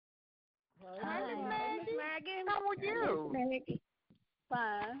are you?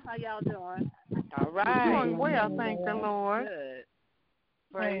 Fine. How y'all doing? All right. Doing well, thank the Lord. Good.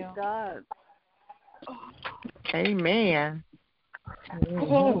 Praise God. Amen.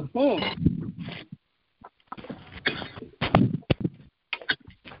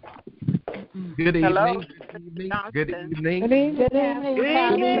 Good evening. Hello? Good evening. Good evening,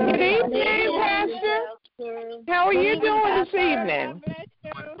 Pastor. How are you doing this evening?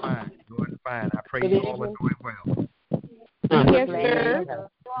 Doing fine. I pray you all are doing well. Yes, sir.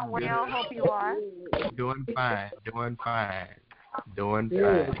 Doing well. Hope you are. Doing fine.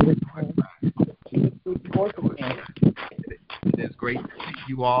 It is great to see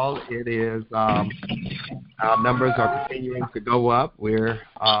you all. It is our numbers are continuing to go up. We're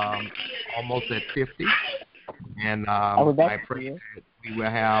almost at 50, and I pray that we will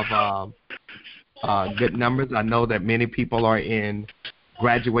have good numbers. I know that many people are in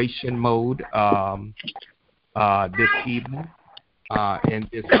graduation mode this evening and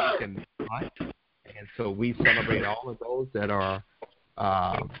this week and month, and so we celebrate all of those that are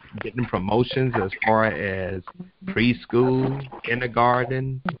getting promotions as far as preschool,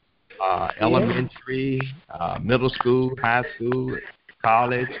 kindergarten, elementary, middle school, high school,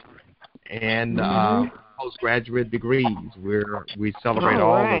 college, and postgraduate degrees. We celebrate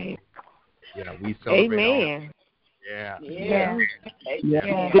all of them. Yeah, we celebrate all. Yeah.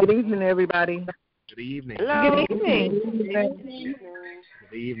 Good evening, everybody. Good evening. Hello. Good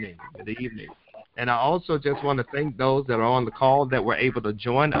evening. And I also just want to thank those that are on the call that were able to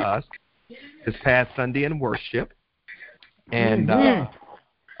join us this past Sunday in worship. And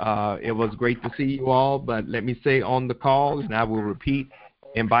it was great to see you all. But let me say on the call, and I will repeat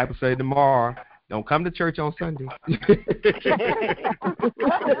in Bible study tomorrow, don't come to church on Sunday.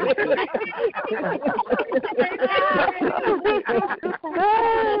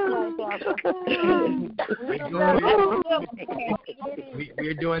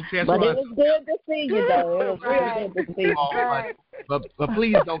 We're doing test But runs. it was good to see you, though. It was really good to see you. But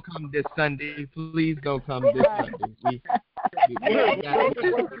please don't come this Sunday. Please don't come this Sunday.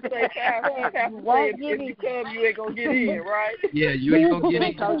 If you come, you ain't gonna get in, right? Yeah, you ain't gonna get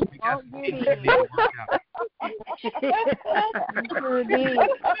in.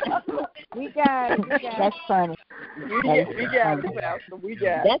 We got it. That's funny. We got it, Pastor. We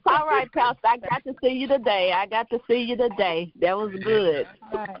got it. That's all right, Pastor. I got to see you today. That was good.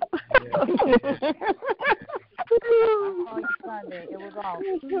 It was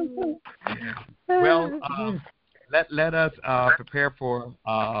awesome. Well, let us prepare for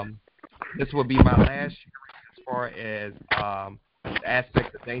this will be my last year as far as the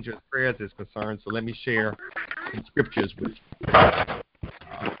aspect of dangerous prayers is concerned. So let me share some scriptures with you.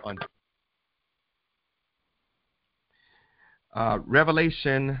 On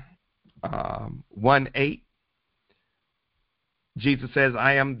Revelation 1:8, Jesus says,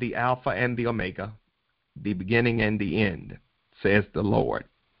 "I am the Alpha and the Omega, the beginning and the end, says the Lord,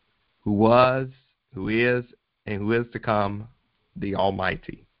 who was, who is, and who is to come, the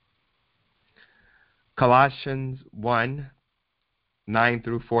Almighty." Colossians 1:9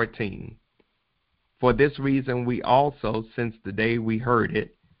 through 14. "For this reason we also, since the day we heard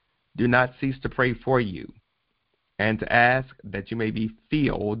it, do not cease to pray for you, and to ask that you may be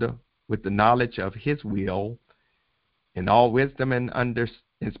filled with the knowledge of his will in all wisdom and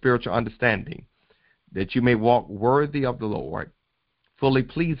spiritual understanding, that you may walk worthy of the Lord, fully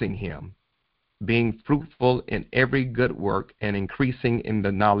pleasing him, being fruitful in every good work and increasing in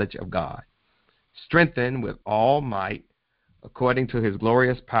the knowledge of God, strengthened with all might according to his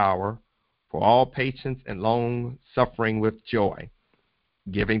glorious power, for all patience and long suffering with joy,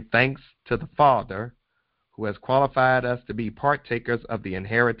 giving thanks to the Father, who has qualified us to be partakers of the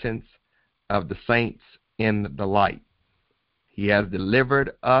inheritance of the saints in the light. He has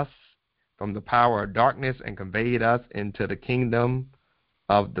delivered us from the power of darkness and conveyed us into the kingdom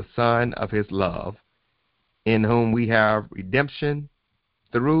of the Son of his love, in whom we have redemption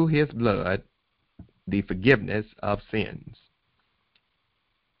through his blood, the forgiveness of sins."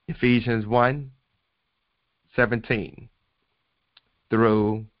 Ephesians 1:17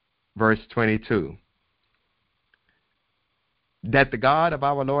 through verse 22. "That the God of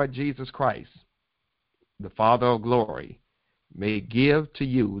our Lord Jesus Christ, the Father of glory, may give to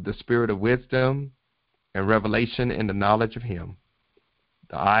you the spirit of wisdom and revelation in the knowledge of him,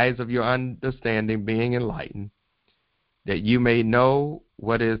 the eyes of your understanding being enlightened, that you may know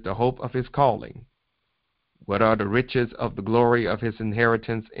what is the hope of his calling, what are the riches of the glory of his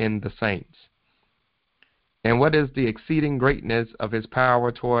inheritance in the saints, and what is the exceeding greatness of his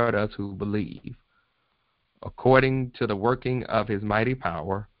power toward us who believe, according to the working of his mighty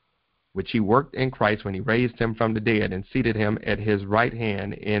power, which he worked in Christ when he raised him from the dead and seated him at his right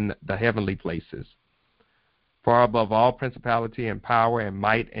hand in the heavenly places, far above all principality and power and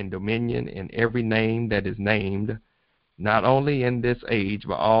might and dominion and every name that is named, not only in this age,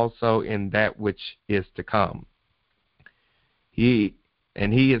 but also in that which is to come. He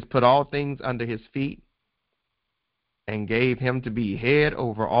has put all things under his feet and gave him to be head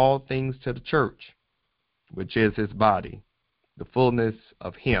over all things to the church, which is his body, the fullness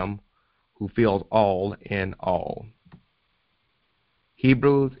of him who fills all in all.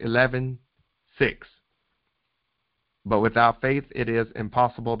 Hebrews 11:6. But without faith it is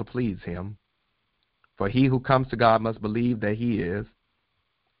impossible to please him. For he who comes to God must believe that he is,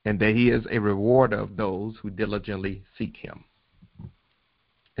 and that he is a rewarder of those who diligently seek him.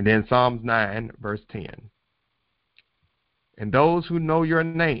 And then Psalms 9, verse 10. And those who know your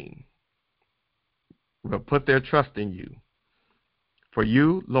name will put their trust in you. For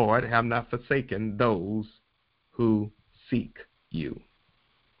you, Lord, have not forsaken those who seek you.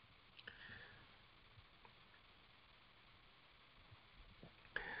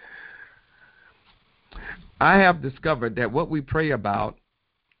 I have discovered that what we pray about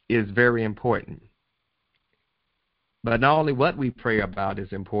is very important. But not only what we pray about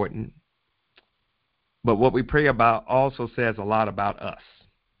is important, but what we pray about also says a lot about us.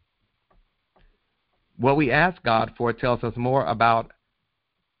 What we ask God for tells us more about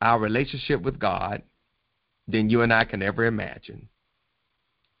our relationship with God than you and I can ever imagine.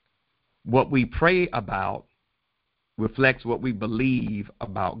 What we pray about reflects what we believe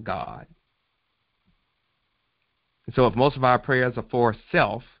about God. So if most of our prayers are for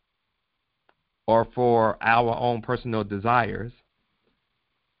self or for our own personal desires,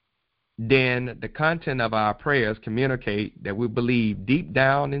 then the content of our prayers communicate that we believe deep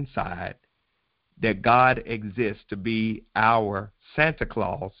down inside that God exists to be our Santa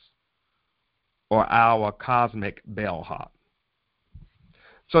Claus or our cosmic bellhop.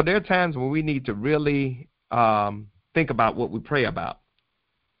 So there are times when we need to really think about what we pray about.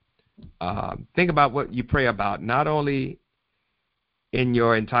 Think about what you pray about, not only in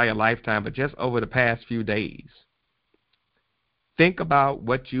your entire lifetime, but just over the past few days. Think about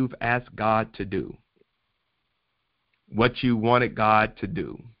what you've asked God to do, what you wanted God to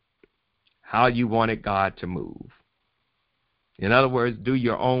do, how you wanted God to move. In other words, do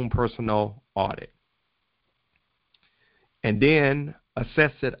your own personal audit. And then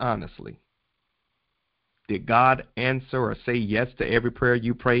assess it honestly. Did God answer or say yes to every prayer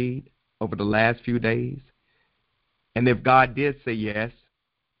you prayed over the last few days? And if God did say yes,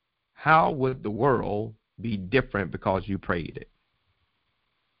 how would the world be different because you prayed it?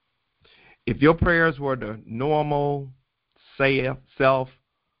 If your prayers were the normal, safe,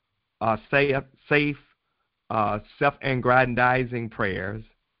 self-aggrandizing prayers,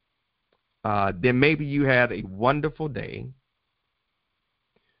 then maybe you had a wonderful day.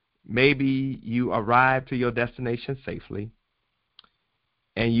 Maybe you arrived to your destination safely,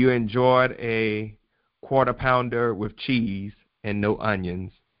 and you enjoyed a quarter pounder with cheese and no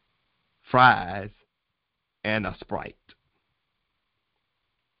onions, fries, and a Sprite.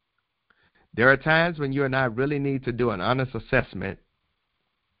 There are times when you and I really need to do an honest assessment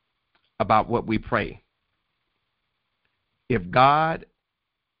about what we pray. If God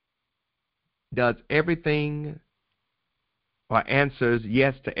does everything or answers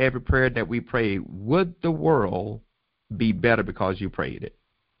yes to every prayer that we pray, would the world be better because you prayed it?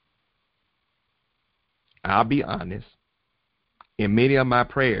 I'll be honest. In many of my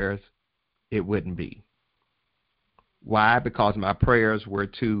prayers, it wouldn't be. Why? Because my prayers were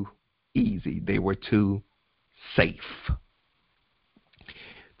too easy. They were too safe.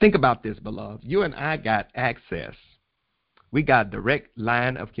 Think about this, beloved. You and I got access. We got direct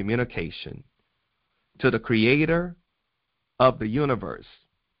line of communication to the creator of the universe,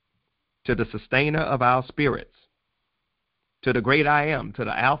 to the sustainer of our spirits, to the great I am, to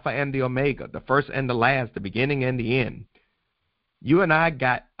the Alpha and the Omega, the first and the last, the beginning and the end. You and I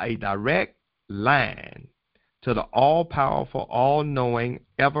got a direct line to the all-powerful, all-knowing,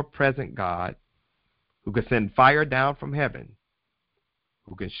 ever-present God who can send fire down from heaven,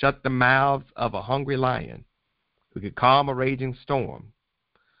 who can shut the mouths of a hungry lion, who can calm a raging storm,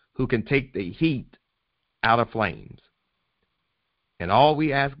 who can take the heat out of flames. And all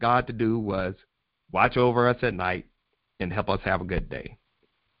we asked God to do was watch over us at night and help us have a good day.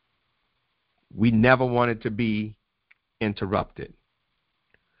 We never wanted to be interrupted.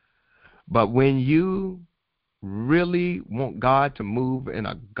 But when you really want God to move in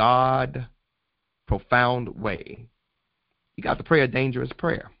a God-profound way, you got to pray a dangerous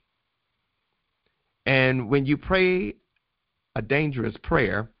prayer. And when you pray a dangerous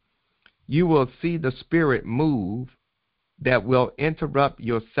prayer, you will see the Spirit move that will interrupt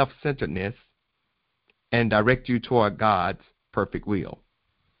your self-centeredness and direct you toward God's perfect will.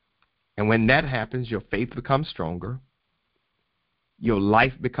 And when that happens, your faith becomes stronger, your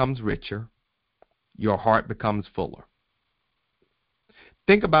life becomes richer, your heart becomes fuller.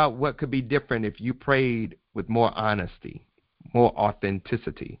 Think about what could be different if you prayed with more honesty, more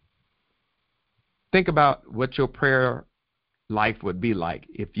authenticity. Think about what your prayer life would be like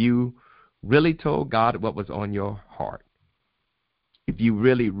if you really told God what was on your heart. If you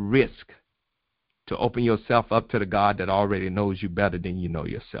really risk to open yourself up to the God that already knows you better than you know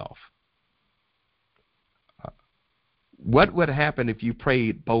yourself. What would happen if you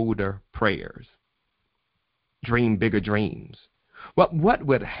prayed bolder prayers? Dream bigger dreams. What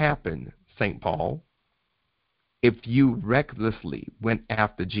would happen, St. Paul, if you recklessly went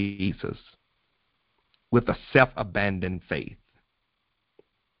after Jesus with a self-abandoned faith?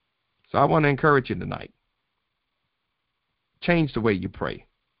 So I want to encourage you tonight. Change the way you pray.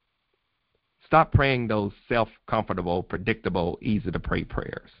 Stop praying those self-comfortable, predictable, easy-to-pray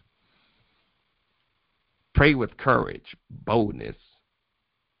prayers. Pray with courage, boldness,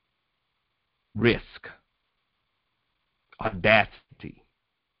 risk, audacity.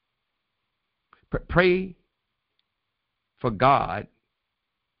 Pray for God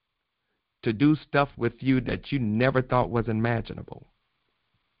to do stuff with you that you never thought was imaginable.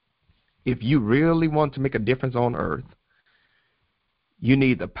 If you really want to make a difference on earth, you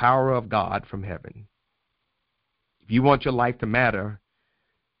need the power of God from heaven. If you want your life to matter,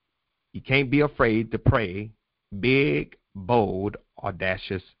 you can't be afraid to pray big, bold,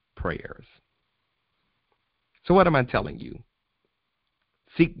 audacious prayers. So what am I telling you?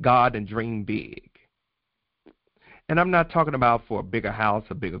 Seek God and dream big. And I'm not talking about for a bigger house,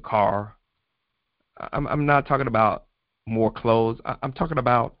 a bigger car. I'm not talking about more clothes. I'm talking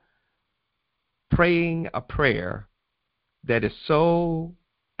about praying a prayer that is so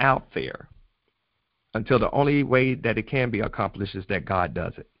out there until the only way that it can be accomplished is that God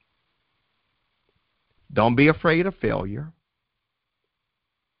does it. Don't be afraid of failure.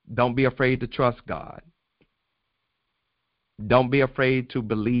 Don't be afraid to trust God. Don't be afraid to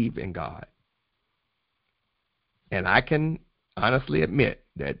believe in God. And I can honestly admit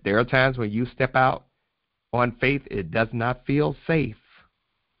that there are times when you step out on faith, it does not feel safe.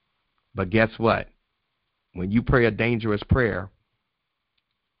 But guess what? When you pray a dangerous prayer,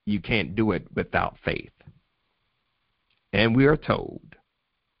 you can't do it without faith. And we are told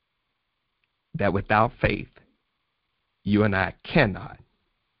that without faith, you and I cannot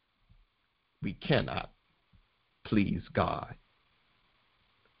please God.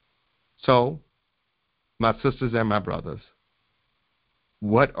 So, my sisters and my brothers,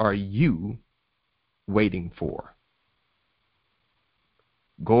 what are you waiting for?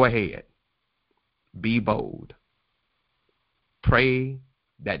 Go ahead. Be bold. Pray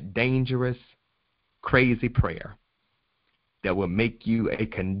that dangerous, crazy prayer that will make you a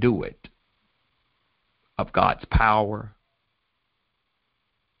conduit of God's power,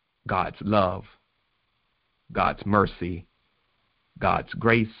 God's love, God's mercy, God's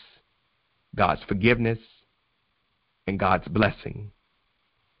grace, God's forgiveness, and God's blessing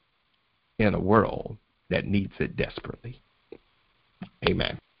in a world that needs it desperately.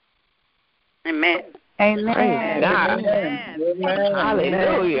 Amen. Amen. Amen. Praise God. Amen.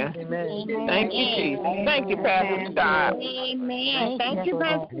 Hallelujah. Amen. Thank you, Jesus. Thank you, Pastor Scott. Amen. Thank you,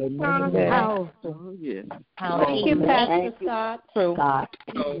 Pastor Scott. Hallelujah. Thank you, Pastor Scott. God.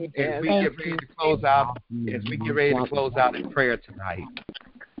 So as we get ready to close out, in prayer tonight,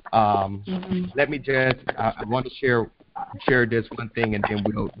 let me just I want to share this one thing, and then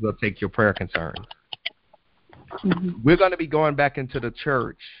we'll take your prayer concerns. We're going to be going back into the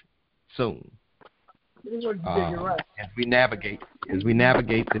church soon. As we navigate this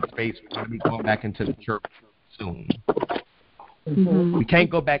space, we're going to be going back into the church soon. We can't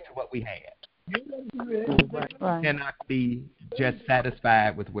go back to what we had. We cannot be just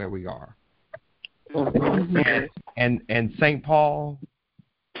satisfied with where we are. And St. Paul,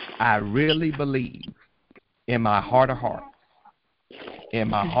 I really believe in my heart of hearts,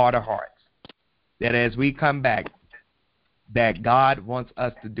 that as we come back, that God wants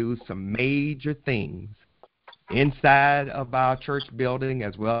us to do some major things inside of our church building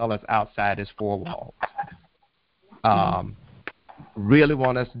as well as outside its four walls. Really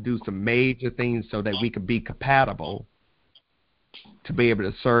want us to do some major things so that we can be compatible to be able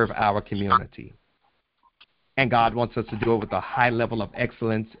to serve our community. And God wants us to do it with a high level of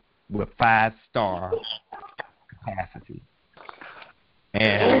excellence with 5-star capacity.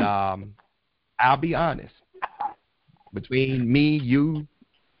 And I'll be honest. Between me, you,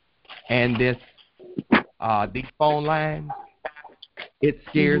 and these phone lines, it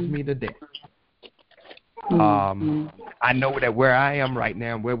scares me to death. I know that where I am right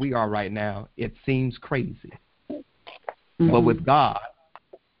now, where we are right now, it seems crazy. But with God,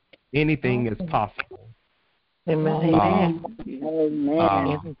 anything is possible. Amen.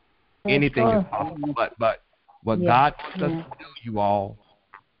 Anything is possible. But what God wants us to do, you all,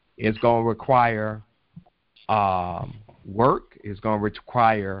 is going to require work. It's going to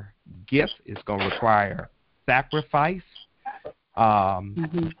require gifts. It's going to require sacrifice.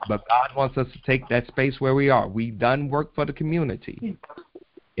 But God wants us to take that space where we are. We've done work for the community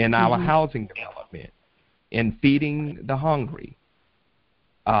in our housing development, in feeding the hungry,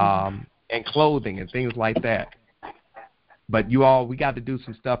 and clothing and things like that. But you all, we got to do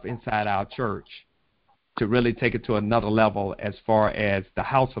some stuff inside our church to really take it to another level as far as the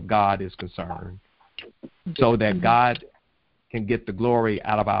house of God is concerned, so that God can get the glory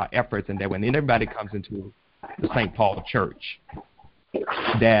out of our efforts, and that when anybody comes into the St. Paul Church,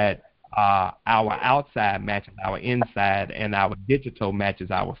 that our outside matches our inside and our digital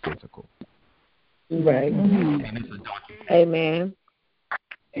matches our physical. Right. And it's a document. Amen.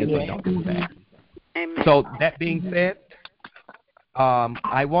 It's a document. So that being said,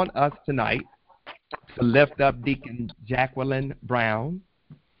 I want us tonight to lift up Deacon Jacqueline Brown.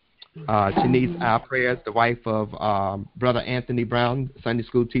 She needs our prayers, the wife of Brother Anthony Brown, Sunday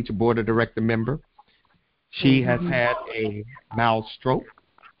school teacher, board of director member. She has had a mild stroke.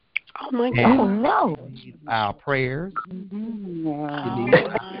 Oh, my God. Oh, no. She needs our prayers. She needs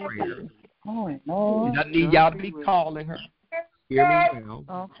our prayers. She doesn't need y'all to be calling her. Hear me now.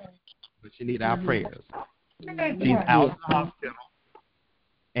 Okay. But she needs our prayers. She's out of the hospital.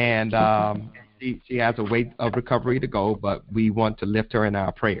 And she has a way of recovery to go, but we want to lift her in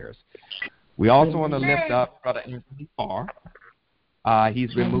our prayers. We also want to lift up Brother Anthony Farr.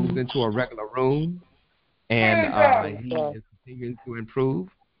 He's been moved into a regular room, and he is continuing to improve.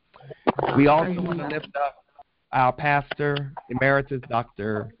 We also want to lift up our pastor emeritus,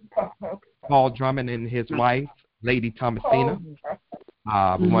 Dr. Paul Drummond, and his wife, Lady Thomasina.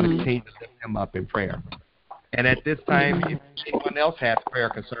 We want to continue to lift him up in prayer. And at this time, if anyone else has prayer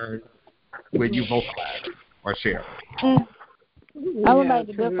concerns, would you vocalize or share? I would like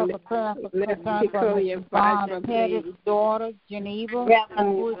to lift up a prayer for Patty's daughter, Geneva,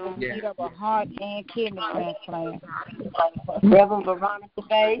 who is in need of a heart and kidney transplant. Reverend Veronica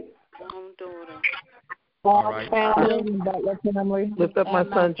Bates. All right. Lift up my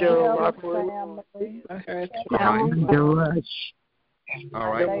son, Joe Rockwood.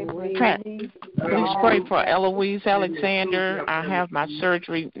 All right. Please pray for Eloise Alexander. I have my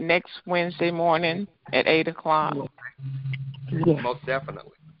surgery next Wednesday morning at 8 o'clock. Yes. Most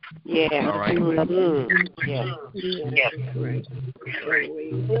definitely. Yeah. All right. Yeah.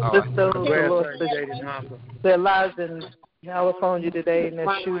 Just those the lives in California today in that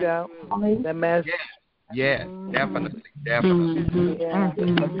shootout, that mass. Yes, definitely.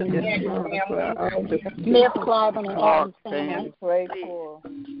 Smith, Cliven, and all family. Pray for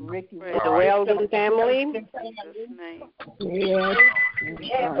Ricky, the Weldon family. Yes.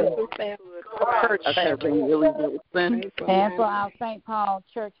 And for our St. Paul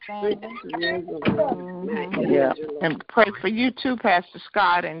Church family. Yeah. And pray for you too, Pastor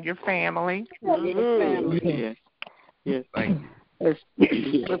Scott, and your family. Yes. Yes. Thank you.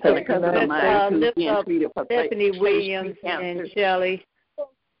 Lift up Stephanie Williams and Shelley.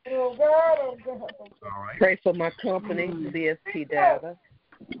 All right. Pray for my company, CSP Data.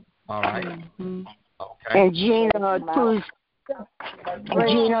 All right. Okay. And Gina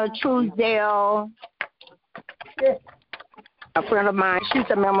Truesdale, a friend of mine. She's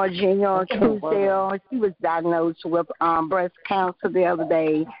a member of Gina Truesdale. She was diagnosed with breast cancer the other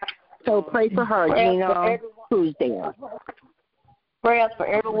day. So pray for her, Gina Truesdale. Prayers for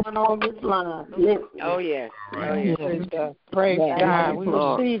everyone on this line. Oh, yes. Right. Praise God. We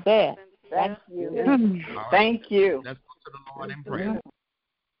receive that. Thank you. Thank you. Let's go to the Lord in prayer.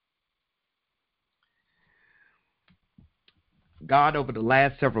 God, over the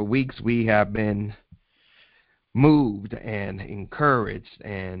last several weeks, we have been moved and encouraged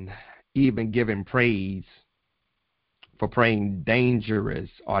and even given praise for praying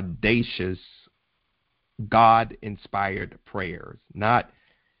dangerous, audacious, God-inspired prayers, not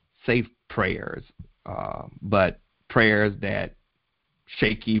safe prayers, but prayers that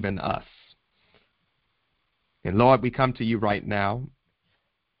shake even us. And Lord, we come to you right now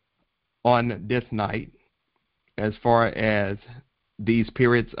on this night as far as these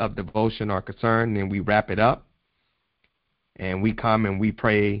periods of devotion are concerned, and we wrap it up, and we come and we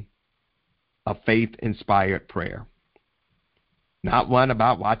pray a faith-inspired prayer. Not one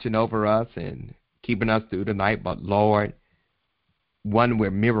about watching over us and keeping us through the night, but, Lord, one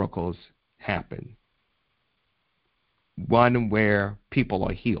where miracles happen. One where people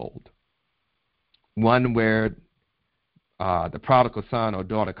are healed. One where the prodigal son or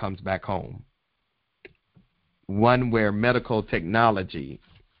daughter comes back home. One where medical technology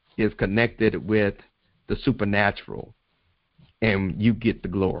is connected with the supernatural and you get the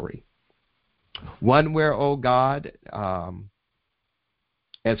glory. One where, oh God,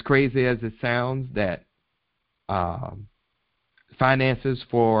 as crazy as it sounds, that finances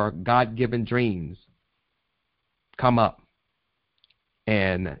for God-given dreams come up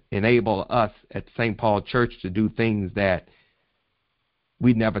and enable us at St. Paul Church to do things that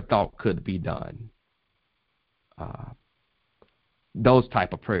we never thought could be done. Those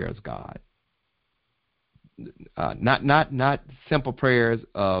type of prayers, God. Not simple prayers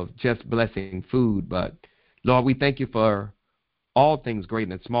of just blessing food, but Lord, we thank you for all things great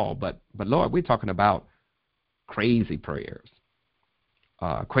and small. But Lord, we're talking about crazy prayers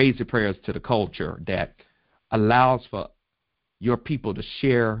to the culture that allows for your people to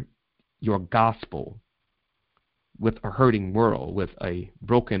share your gospel with a hurting world, with a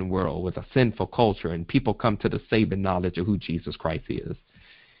broken world, with a sinful culture, and people come to the saving knowledge of who Jesus Christ is.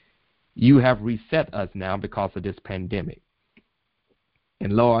 You have reset us now because of this pandemic.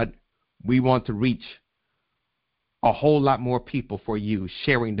 And Lord, we want to reach a whole lot more people for you,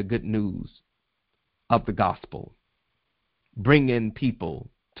 sharing the good news of the gospel, bringing people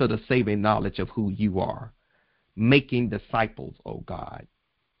to the saving knowledge of who you are, making disciples, oh God,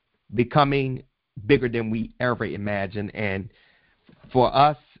 becoming bigger than we ever imagined. And for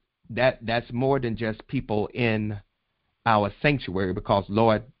us, that's more than just people in our sanctuary, because,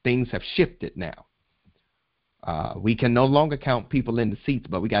 Lord, things have shifted now. We can no longer count people in the seats,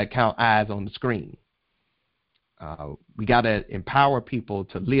 but we got to count eyes on the screen. We got to empower people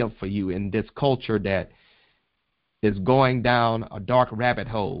to live for you in this culture that is going down a dark rabbit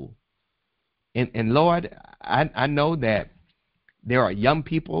hole. And Lord, I know that there are young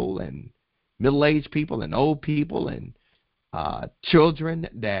people and middle-aged people and old people and children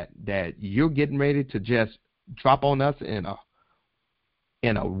that you're getting ready to just drop on us in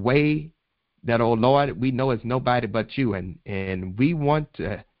a way that, oh Lord, we know it's nobody but you, and we want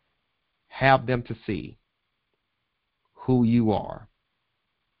to have them to see who you are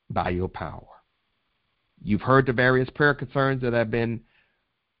by your power. You've heard the various prayer concerns that have been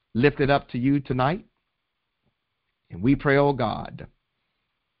lifted up to you tonight, and we pray, oh God,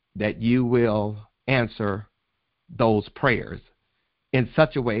 that you will answer those prayers in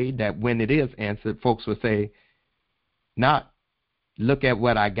such a way that when it is answered, folks will say, not look at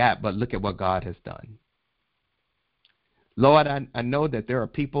what I got, but look at what God has done. Lord, I know that there are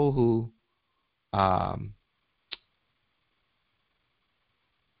people who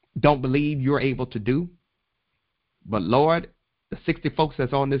don't believe you're able to do, but Lord, the 60 folks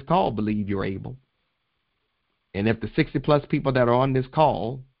that's on this call believe you're able. And if the 60-plus people that are on this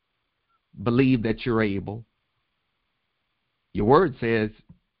call believe that you're able, your word says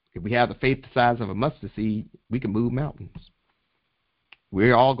if we have the faith the size of a mustard seed, we can move mountains.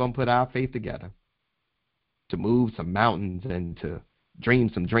 We're all going to put our faith together to move some mountains and to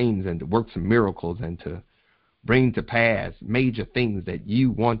dream some dreams and to work some miracles and to bring to pass major things that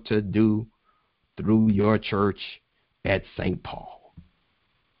you want to do through your church at St. Paul.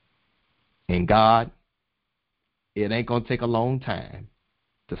 And God, it ain't going to take a long time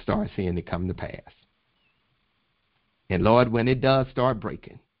to start seeing it come to pass. And Lord, when it does start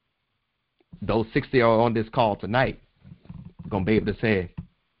breaking, those 60 are on this call tonight going to be able to say,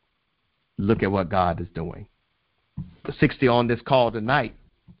 look at what God is doing. The 60 on this call tonight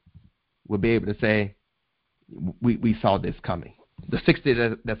will be able to say, we saw this coming. The 60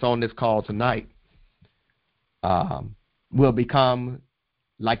 that's on this call tonight will become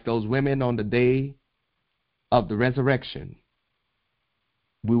like those women on the day of the resurrection.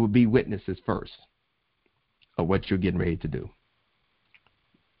 We will be witnesses first of what you're getting ready to do.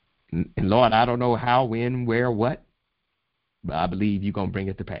 And Lord, I don't know how, when, where, what, but I believe you're going to bring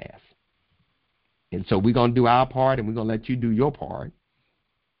it to pass. And so we're going to do our part, and we're going to let you do your part,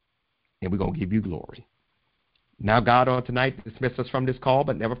 and we're going to give you glory. Now, God, on tonight, dismiss us from this call,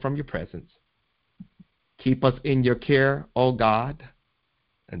 but never from your presence. Keep us in your care, oh God,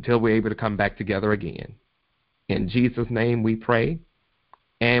 until we're able to come back together again. In Jesus' name we pray,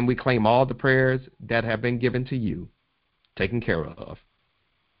 and we claim all the prayers that have been given to you, taken care of.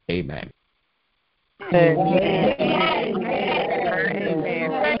 Amen. Amen. Amen.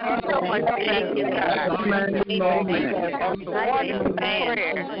 Thank you so much. Thank you, God.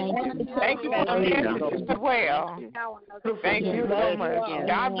 Thank you for the message as well. Thank you so much.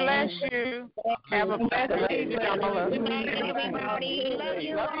 God bless you. Have a blessed evening, all of you. Love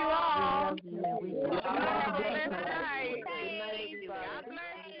you all. Have a blessed night.